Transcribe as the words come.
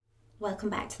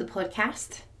Welcome back to the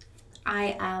podcast.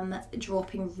 I am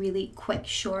dropping really quick,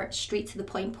 short, straight to the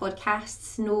point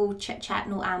podcasts. No chit chat,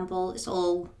 no amble. It's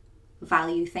all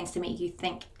value, things to make you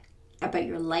think about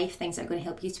your life, things that are going to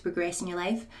help you to progress in your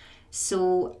life.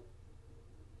 So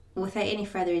without any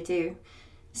further ado,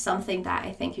 something that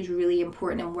I think is really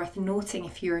important and worth noting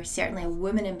if you're certainly a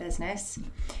woman in business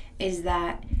is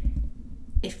that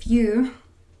if you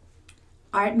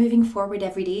aren't moving forward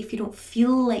every day, if you don't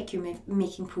feel like you're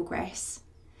making progress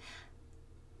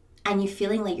and you're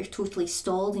feeling like you're totally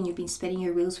stalled and you've been spinning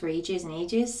your wheels for ages and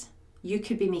ages, you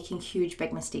could be making huge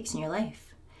big mistakes in your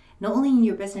life. Not only in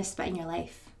your business, but in your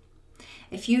life.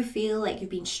 If you feel like you've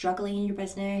been struggling in your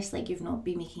business, like you've not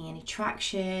been making any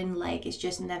traction, like it's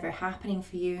just never happening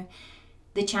for you,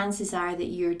 the chances are that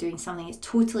you're doing something that's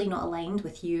totally not aligned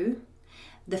with you.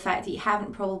 The fact that you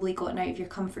haven't probably gotten out of your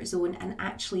comfort zone and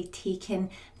actually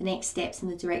taken the next steps in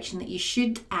the direction that you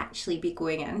should actually be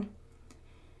going in.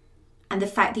 And the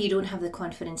fact that you don't have the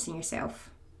confidence in yourself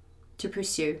to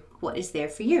pursue what is there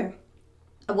for you.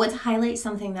 I want to highlight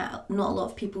something that not a lot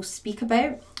of people speak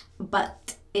about,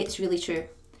 but it's really true.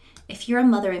 If you're a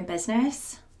mother in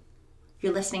business,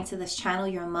 you're listening to this channel,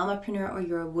 you're a mompreneur or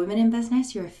you're a woman in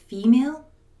business, you're a female,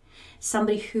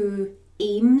 somebody who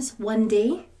aims one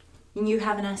day and you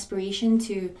have an aspiration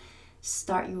to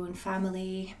start your own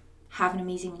family, have an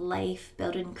amazing life,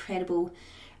 build an incredible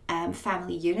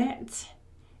family unit,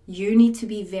 you need to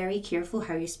be very careful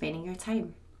how you're spending your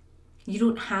time. You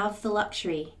don't have the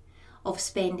luxury of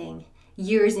spending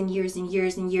years and years and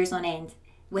years and years on end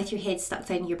with your head stuck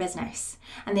down in your business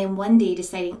and then one day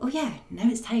deciding, oh yeah, now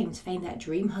it's time to find that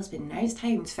dream husband, now it's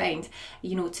time to find,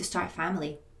 to start a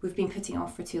family. We've been putting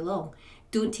off for too long.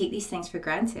 Don't take these things for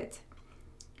granted.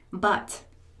 But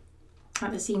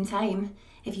at the same time,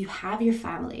 if you have your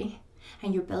family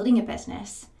and you're building a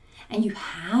business and you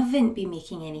haven't been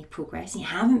making any progress, you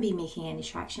haven't been making any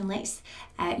traction,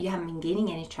 you haven't been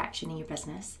gaining any traction in your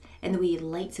business in the way you'd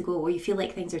like to go, or you feel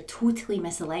like things are totally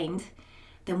misaligned,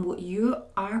 then what you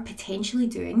are potentially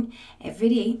doing every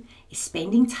day is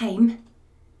spending time.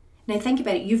 Now think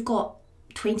about it, you've got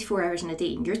 24 hours in a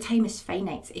day and your time is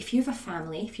finite. If you have a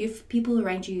family, if you have people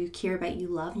around you care about, you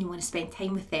love, and you want to spend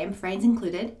time with them, friends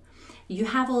included, you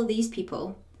have all these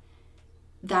people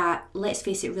that, let's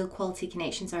face it, real quality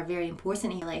connections are very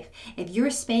important in your life. If you're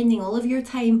spending all of your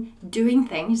time doing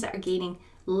things that are gaining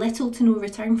little to no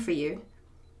return for you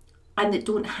and that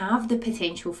don't have the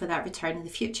potential for that return in the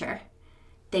future,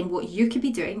 then what you could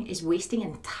be doing is wasting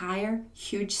an entire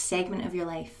huge segment of your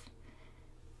life.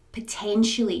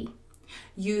 Potentially,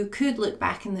 you could look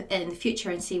back in the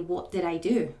future and say, what did I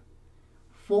do?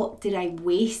 What did I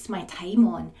waste my time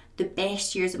on? The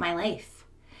best years of my life.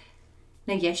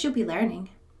 Now, yes, you'll be learning,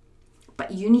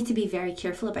 but you need to be very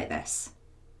careful about this.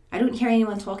 I don't hear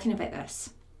anyone talking about this.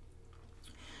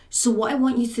 So what I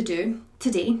want you to do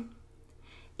today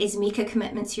is make a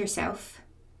commitment to yourself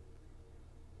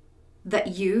that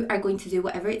you are going to do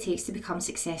whatever it takes to become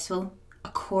successful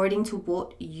according to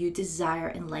what you desire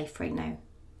in life right now.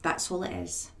 That's all it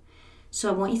is. So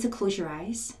I want you to close your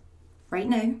eyes right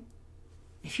now.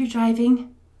 If you're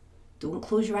driving, don't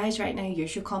close your eyes right now.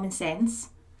 Use your common sense.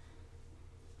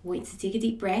 I want you to take a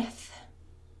deep breath.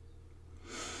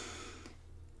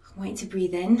 I want you to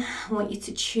breathe in. I want you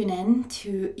to tune in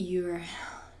to your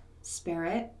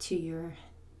spirit, to your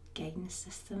guidance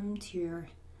system, to your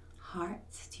heart,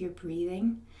 to your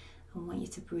breathing. I want you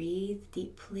to breathe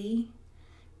deeply.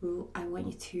 I want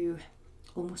you to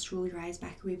almost roll your eyes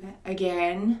back a wee bit.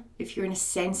 Again, if you're in a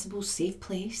sensible, safe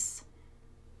place.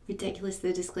 Ridiculous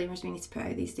the disclaimers we need to put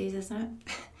out these days, isn't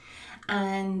it?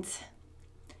 And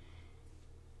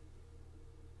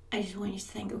I just want you to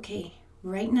think, okay,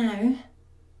 right now,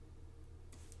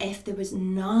 if there was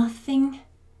nothing,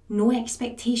 no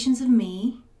expectations of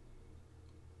me,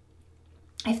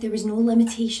 if there was no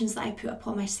limitations that I put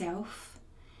upon myself,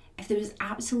 if there was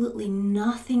absolutely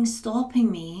nothing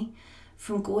stopping me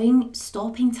from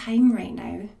stopping time right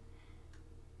now,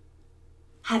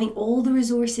 having all the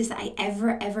resources that I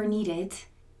ever needed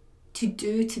to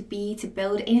do, to be, to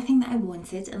build anything that I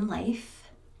wanted in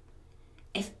life,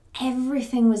 if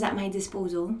everything was at my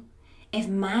disposal, if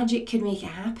magic could make it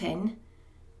happen,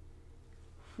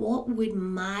 what would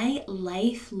my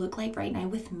life look like right now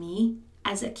with me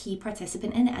as a key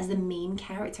participant in it, as the main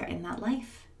character in that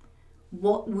life?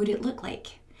 What would it look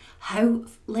like?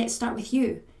 Let's start with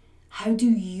you. How do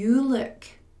you look?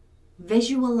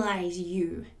 Visualize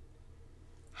you.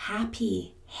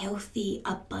 Happy, healthy,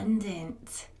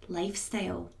 abundant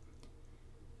lifestyle.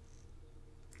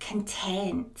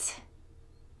 Content.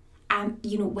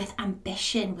 with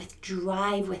ambition, with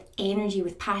drive, with energy,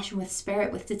 with passion, with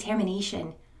spirit, with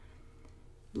determination.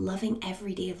 Loving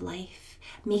every day of life,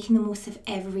 making the most of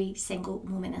every single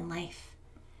moment in life.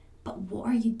 But what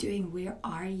are you doing? Where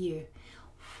are you?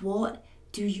 What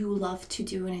do you love to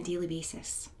do on a daily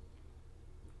basis?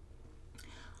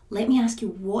 Let me ask you,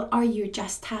 what are you,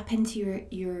 just tap into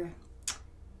your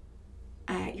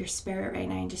spirit right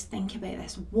now and just think about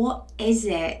this. What is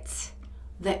it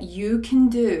that you can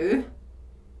do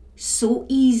so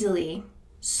easily,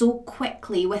 so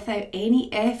quickly, without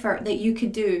any effort that you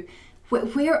could do?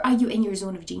 Where are you in your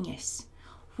zone of genius?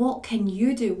 What can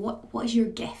you do? What is your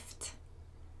gift?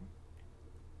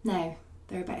 Now,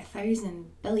 there are about 1,000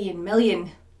 billion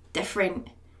million different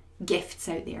gifts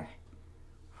out there.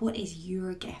 What is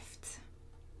your gift?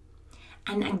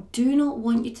 And I do not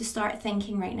want you to start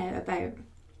thinking right now about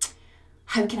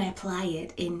how can I apply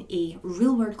it in a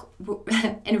real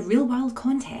world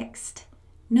context.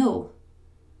 No.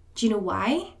 Do you know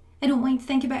why I don't want you to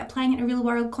think about applying it in a real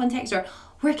world context, or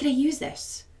where could I use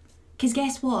this? Because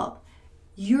guess what?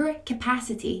 Your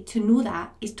capacity to know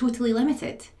that is totally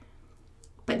limited.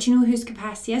 But do you know whose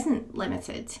capacity isn't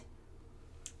limited?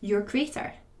 Your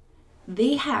creator.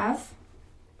 They have,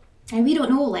 and we don't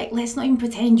know, let's not even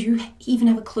pretend you even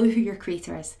have a clue who your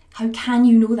creator is. How can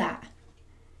you know that?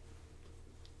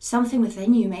 Something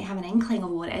within you might have an inkling of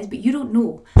what it is, but you don't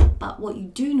know. But what you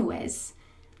do know is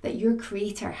that your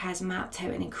creator has mapped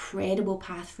out an incredible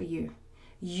path for you.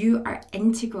 You are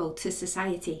integral to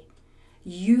society.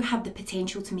 You have the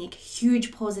potential to make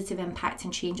huge positive impact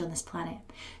and change on this planet.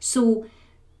 So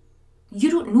you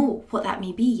don't know what that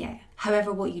may be yet.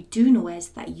 However, what you do know is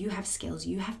that you have skills,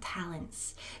 you have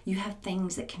talents, you have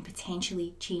things that can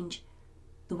potentially change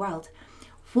the world.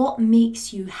 What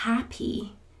makes you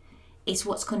happy is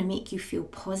what's going to make you feel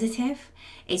positive.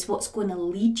 It's what's going to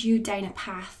lead you down a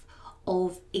path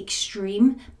of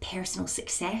extreme personal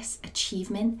success,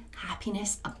 achievement,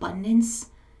 happiness, abundance.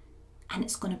 And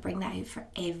it's going to bring that out for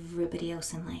everybody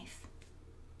else in life.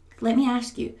 Let me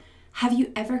ask you, have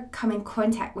you ever come in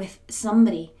contact with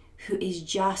somebody who is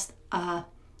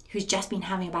who's just been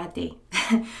having a bad day?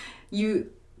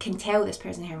 You can tell this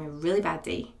person having a really bad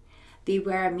day. They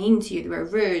were mean to you, they were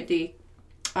rude,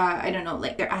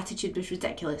 their attitude was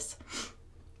ridiculous.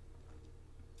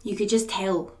 You could just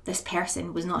tell this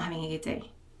person was not having a good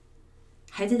day.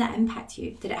 How did that impact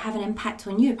you? Did it have an impact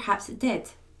on you? Perhaps it did.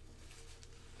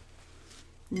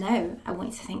 Now, I want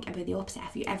you to think about the opposite.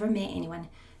 Have you ever met anyone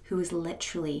who was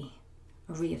literally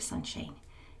a ray of sunshine?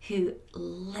 Who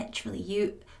literally,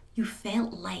 you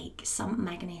felt like some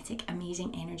magnetic,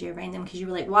 amazing energy around them, because you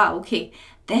were like, wow, okay,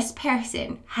 this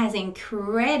person has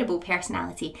incredible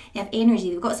personality. They have energy,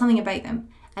 they've got something about them.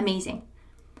 Amazing.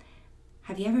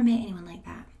 Have you ever met anyone like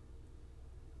that?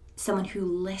 Someone who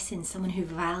listens, someone who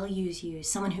values you,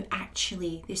 someone who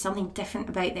actually, there's something different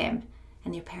about them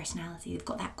and their personality. They've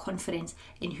got that confidence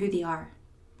in who they are.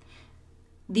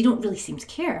 They don't really seem to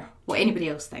care what anybody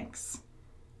else thinks,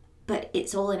 but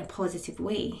it's all in a positive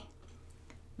way.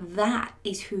 That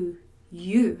is who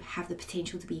you have the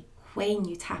potential to be when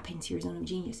you tap into your zone of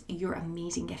genius, your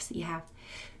amazing gifts that you have.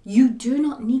 You do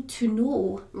not need to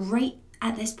know right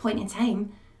at this point in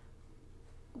time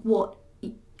what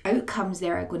outcomes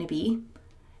there are going to be.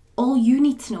 All you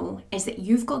need to know is that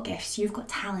you've got gifts, you've got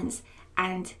talents,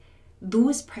 and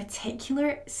those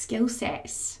particular skill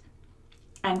sets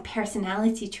and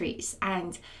personality traits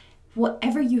and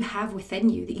whatever you have within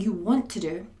you that you want to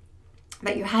do,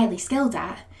 that you're highly skilled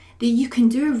at, that you can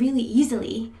do really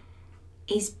easily,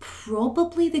 is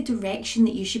probably the direction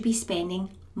that you should be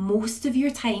spending most of your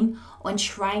time on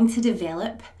trying to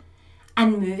develop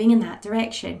and moving in that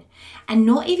direction. And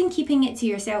not even keeping it to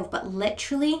yourself, but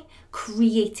literally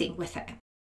creating with it.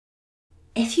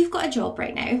 If you've got a job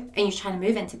right now and you're trying to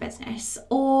move into business,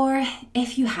 or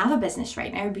if you have a business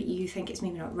right now but you think it's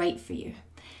maybe not right for you,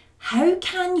 how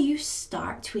can you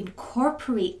start to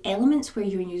incorporate elements where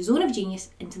you're in your zone of genius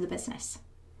into the business?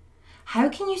 How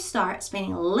can you start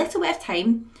spending a little bit of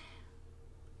time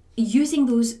using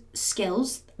those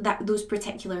skills, those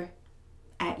particular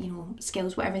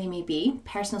skills, whatever they may be,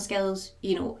 personal skills,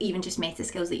 even just meta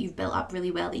skills that you've built up really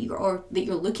well, that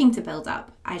you're looking to build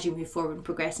up as you move forward and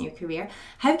progress in your career?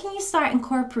 How can you start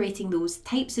incorporating those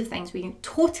types of things where you're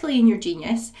totally in your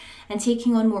genius and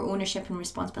taking on more ownership and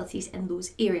responsibilities in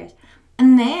those areas?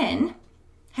 And then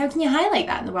how can you highlight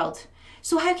that in the world?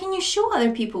 So how can you show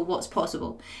other people what's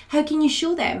possible? How can you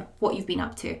show them what you've been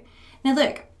up to? Now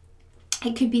look,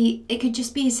 It could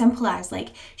just be as simple as like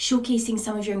showcasing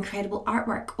some of your incredible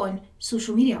artwork on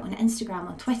social media, on Instagram,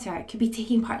 on Twitter. It could be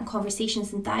taking part in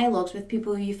conversations and dialogues with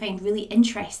people who you find really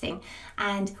interesting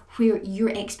and where your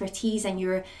expertise and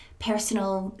your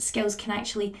personal skills can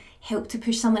actually help to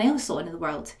push someone else on in the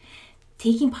world.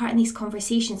 Taking part in these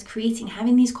conversations,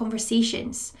 having these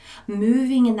conversations,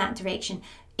 moving in that direction,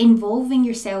 involving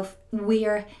yourself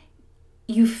where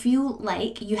you feel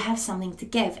like you have something to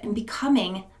give, and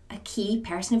becoming a key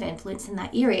person of influence in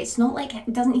that area. It's not like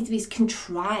it doesn't need to be as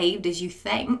contrived as you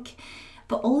think,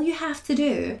 but all you have to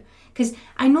do, because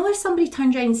I know if somebody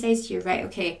turns around and says to you, right,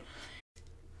 okay,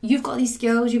 you've got these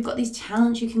skills, you've got these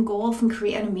talents, you can go off and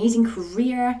create an amazing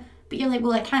career, but you're like,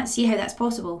 well, I can't see how that's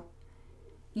possible.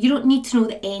 You don't need to know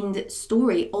the end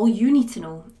story. All you need to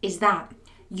know is that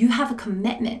you have a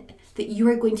commitment that you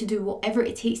are going to do whatever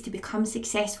it takes to become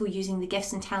successful using the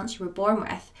gifts and talents you were born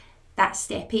with. That's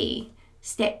step A.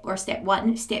 Step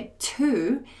one. Step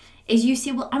two is you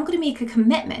say, well, I'm going to make a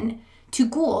commitment to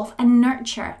go off and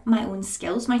nurture my own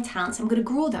skills, my talents. I'm going to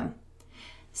grow them.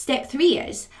 Step three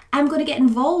is I'm going to get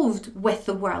involved with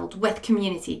the world, with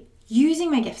community, using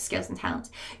my gifts, skills and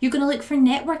talents. You're going to look for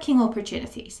networking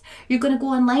opportunities. You're going to go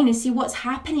online and see what's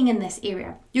happening in this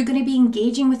area. You're going to be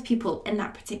engaging with people in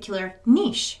that particular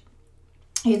niche.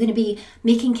 You're going to be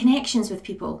making connections with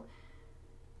people.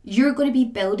 You're going to be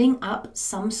building up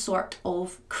some sort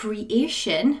of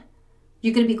creation.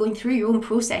 You're going to be going through your own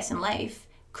process in life,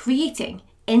 creating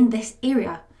in this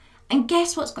area. And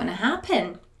guess what's going to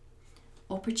happen?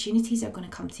 Opportunities are going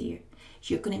to come to you.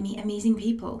 You're going to meet amazing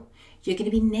people. You're going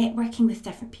to be networking with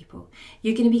different people.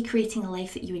 You're going to be creating a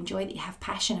life that you enjoy, that you have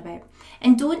passion about.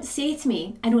 And don't say to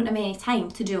me, I don't have any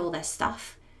time to do all this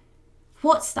stuff.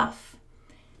 What stuff?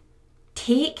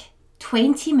 Take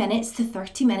 20 minutes to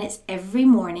 30 minutes every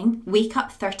morning. Wake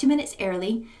up 30 minutes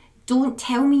early. Don't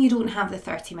tell me you don't have the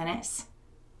 30 minutes.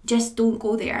 Just don't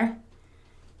go there.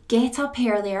 Get up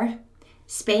earlier.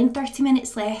 Spend 30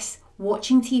 minutes less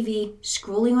watching TV,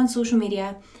 scrolling on social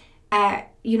media,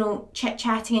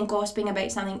 chit-chatting and gossiping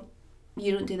about something.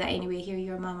 You don't do that anyway here.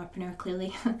 You're a mamapreneur,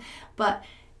 clearly. But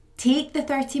take the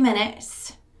 30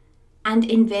 minutes and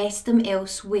invest them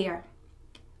elsewhere.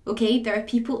 Okay, there are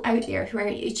people out there who are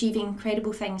achieving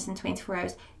incredible things in 24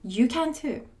 hours. You can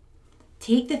too.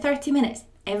 Take the 30 minutes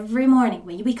every morning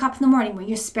when you wake up in the morning, when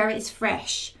your spirit is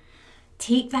fresh.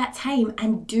 Take that time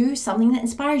and do something that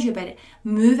inspires you about it.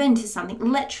 Move into something,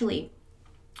 literally.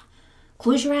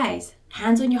 Close your eyes,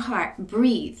 hands on your heart,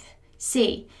 breathe.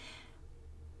 Say,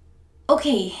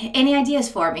 okay, any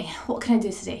ideas for me? What can I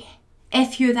do today?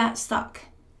 If you're that stuck,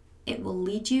 it will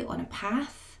lead you on a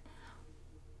path,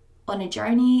 on a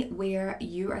journey where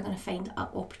you are going to find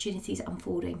opportunities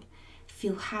unfolding.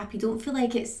 Feel happy. Don't feel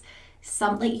like it's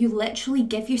something, like you literally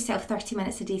give yourself 30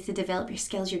 minutes a day to develop your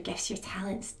skills, your gifts, your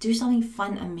talents. Do something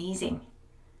fun, amazing.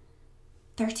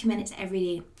 30 minutes every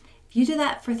day. If you do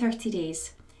that for 30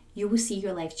 days, you will see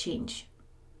your life change.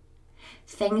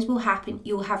 Things will happen.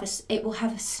 It will have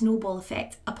a snowball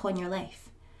effect upon your life.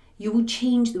 You will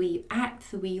change the way you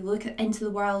act, the way you look into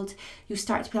the world. You'll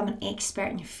start to become an expert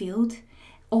in your field.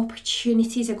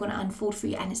 Opportunities are going to unfold for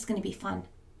you, and it's going to be fun.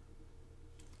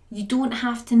 You don't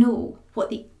have to know what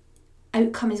the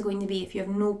outcome is going to be if you have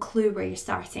no clue where you're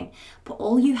starting. But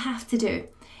all you have to do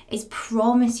is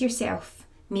promise yourself,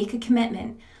 make a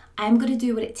commitment. I'm going to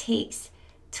do what it takes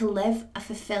to live a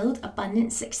fulfilled,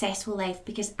 abundant, successful life,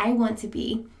 because I want to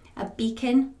be a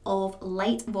beacon of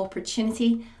light, of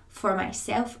opportunity for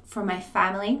myself, for my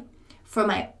family, for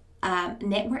my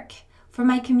network, for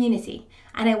my community.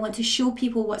 And I want to show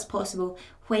people what's possible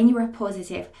when you are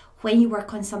positive, when you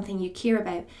work on something you care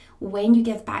about, when you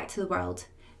give back to the world.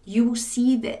 You will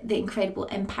see the incredible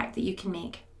impact that you can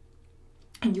make,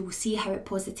 and you will see how it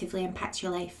positively impacts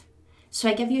your life. So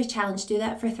I give you a challenge, do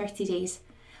that for 30 days,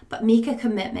 but make a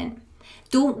commitment.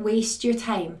 Don't waste your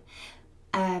time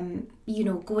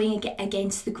going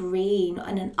against the grain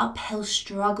and an uphill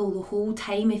struggle the whole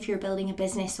time if you're building a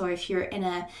business or if you're in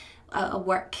a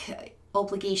work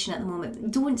obligation at the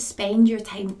moment. Don't spend your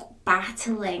time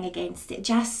battling against it.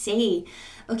 Just say,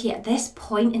 okay, at this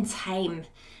point in time,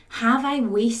 have I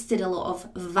wasted a lot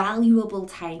of valuable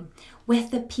time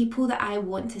with the people that I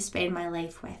want to spend my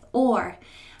life with? Or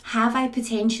have I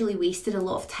potentially wasted a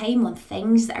lot of time on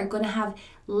things that are going to have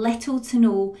little to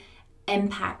no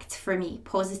impact for me,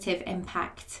 positive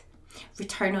impact,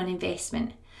 return on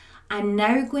investment? I'm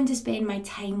now going to spend my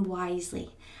time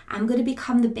wisely. I'm going to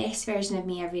become the best version of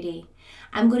me every day.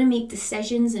 I'm going to make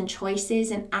decisions and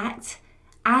choices and act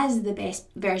as the best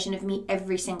version of me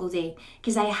every single day,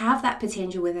 because I have that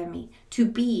potential within me to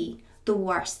be the the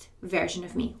worst version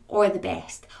of me or the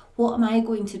best? What am I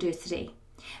going to do today?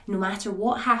 No matter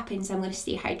what happens, I'm going to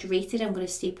stay hydrated, I'm going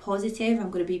to stay positive, I'm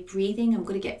going to be breathing, I'm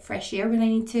going to get fresh air when I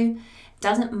need to. It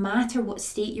doesn't matter what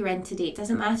state you're in today. It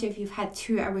doesn't matter if you've had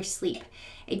 2 hours sleep.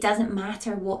 It doesn't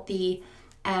matter what the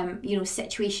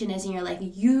situation is in your life.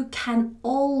 You can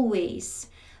always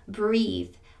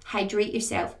breathe, hydrate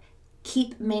yourself,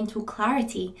 keep mental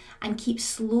clarity, and keep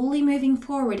slowly moving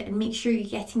forward and make sure you're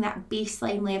getting that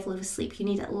baseline level of sleep. You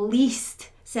need at least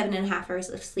 7.5 hours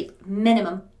of sleep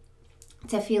minimum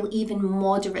to feel even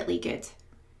moderately good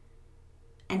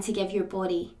and to give your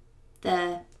body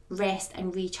the rest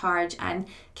and recharge and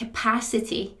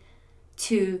capacity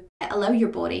to allow your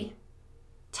body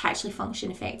to actually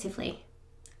function effectively.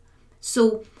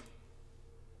 So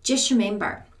just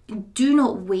remember, do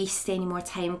not waste any more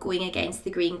time going against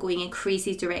the grain, going in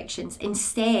crazy directions.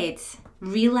 Instead,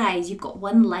 realize you've got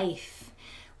one life.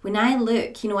 When I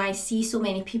look, I see so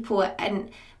many people,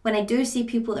 and when I do see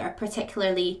people that are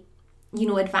particularly,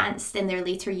 advanced in their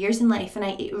later years in life, and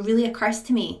it really occurs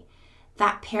to me,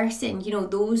 that person,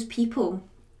 those people,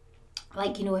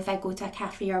 like, if I go to a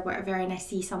cafe or whatever and I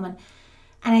see someone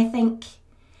and I think,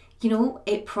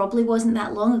 it probably wasn't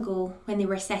that long ago when they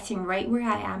were sitting right where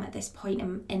I am at this point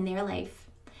in their life.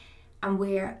 And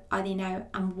where are they now?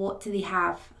 And what do they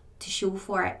have to show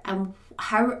for it? And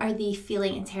how are they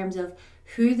feeling in terms of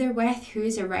who they're with,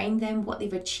 who's around them, what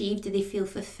they've achieved? Do they feel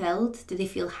fulfilled? Do they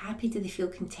feel happy? Do they feel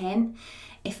content?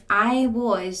 If I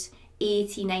was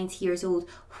 80, 90 years old,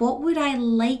 what would I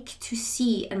like to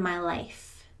see in my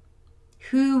life?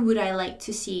 Who would I like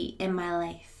to see in my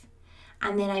life?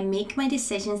 And then I make my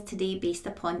decisions today based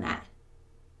upon that.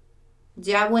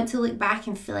 Do I want to look back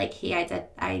and feel like, hey,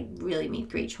 I really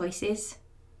made great choices?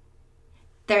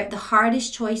 The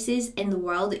hardest choices in the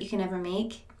world that you can ever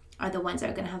make are the ones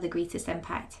that are going to have the greatest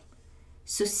impact.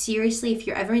 So seriously, if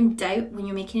you're ever in doubt when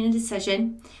you're making a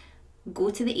decision,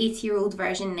 go to the 80-year-old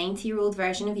version, 90-year-old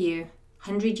version of you,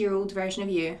 100-year-old version of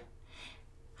you,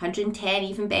 110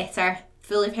 even better,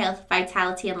 full of health,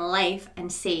 vitality and life,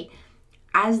 and say,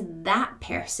 as that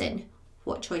person,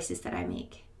 what choices did I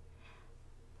make?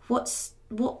 What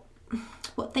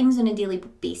things on a daily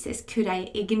basis could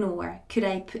I ignore? Could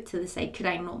I put to the side? Could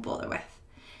I not bother with?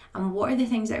 And what are the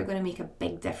things that are going to make a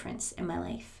big difference in my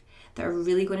life? That are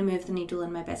really going to move the needle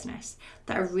in my business?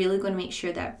 That are really going to make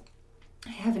sure that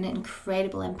I have an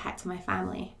incredible impact on my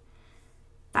family?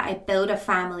 That I build a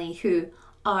family who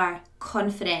are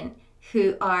confident,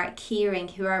 who are caring,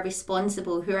 who are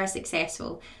responsible, who are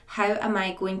successful? How am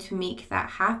I going to make that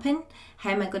happen?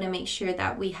 How am I going to make sure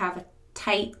that we have a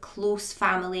tight, close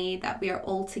family, that we are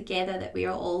all together, that we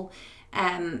are all,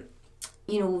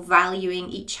 valuing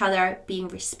each other, being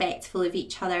respectful of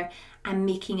each other, and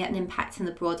making an impact in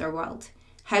the broader world?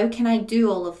 How can I do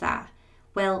all of that?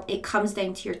 Well, it comes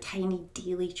down to your tiny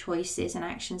daily choices and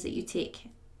actions that you take.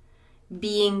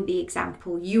 Being the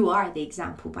example. You are the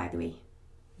example, by the way.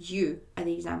 You are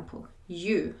the example.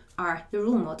 You are the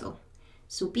role model.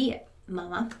 So be it,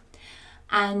 mama.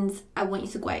 And I want you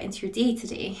to go out into your day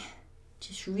today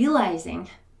just realizing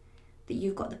that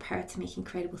you've got the power to make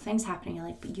incredible things happen in your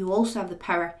life, but you also have the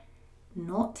power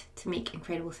not to make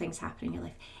incredible things happen in your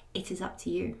life. It is up to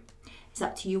you. It's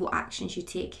up to you what actions you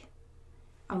take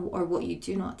or what you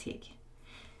do not take.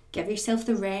 Give yourself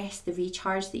the rest, the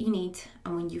recharge that you need,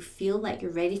 and when you feel like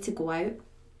you're ready to go out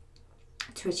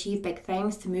to achieve big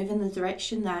things, to move in the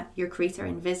direction that your creator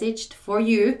envisaged for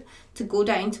you, to go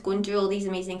and do all these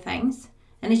amazing things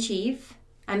and achieve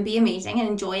and be amazing and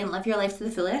enjoy and live your life to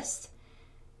the fullest,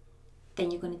 then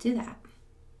you're going to do that.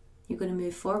 You're going to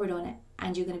move forward on it,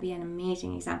 and you're going to be an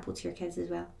amazing example to your kids as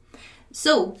well.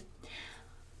 So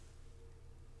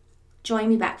join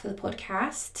me back for the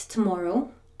podcast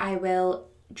tomorrow. I will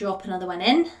drop another one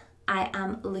in. I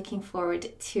am looking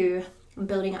forward to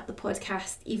building up the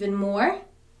podcast even more.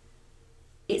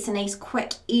 It's a nice,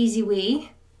 quick, easy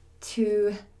way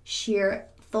to share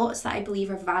thoughts that I believe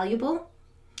are valuable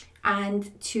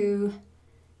and to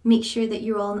make sure that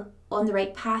you're on the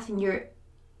right path and you're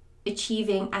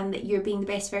achieving and that you're being the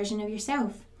best version of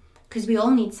yourself, because we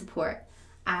all need support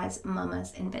as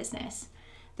mamas in business.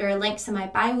 There are links in my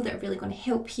bio that are really going to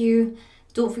help you.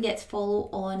 Don't forget to follow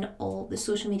on all the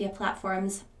social media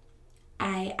platforms.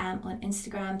 I am on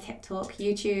Instagram, TikTok,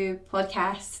 YouTube,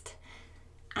 podcast,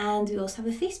 and we also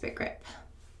have a Facebook group.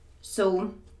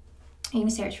 So you can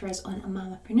search for us on A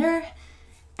Mamapreneur.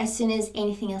 As soon as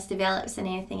anything else develops and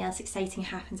anything else exciting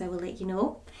happens, I will let you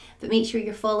know. But make sure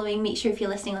you're following. Make sure if you're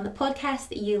listening on the podcast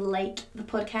that you like the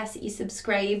podcast, that you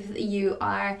subscribe, that you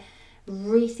are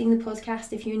rating the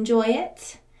podcast if you enjoy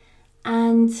it.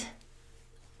 And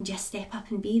just step up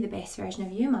and be the best version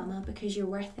of you, mama, because you're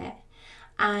worth it.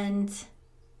 And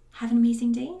have an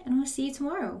amazing day, and I'll see you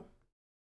tomorrow.